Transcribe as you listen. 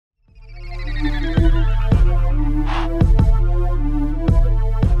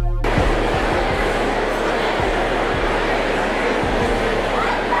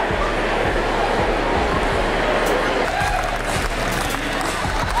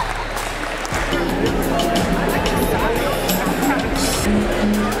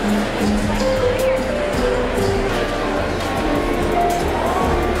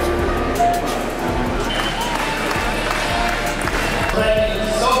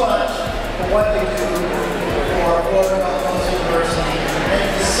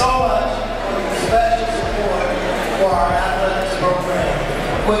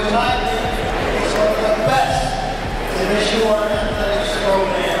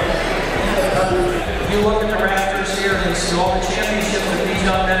If you look at the rafters here and see all the championships that these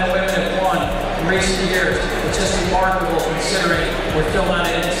young men and women have won in recent years, it's just remarkable considering we're still not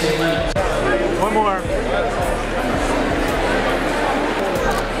at NCAA limits. One more.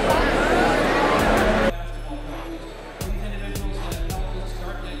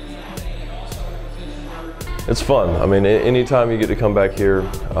 It's fun. I mean, anytime you get to come back here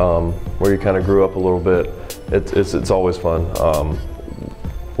where you kind of grew up a little bit, it's always fun.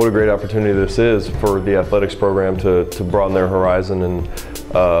 What a great opportunity this is for the athletics program to broaden their horizon, and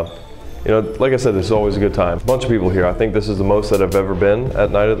you know, like I said, this is always a good time. A bunch of people here. I think this is the most that I've ever been at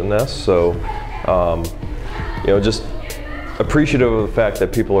Night at the Nest, so you know, just appreciative of the fact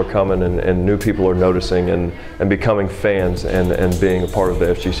that people are coming and new people are noticing and becoming fans and being a part of the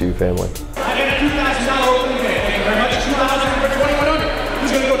FGCU family.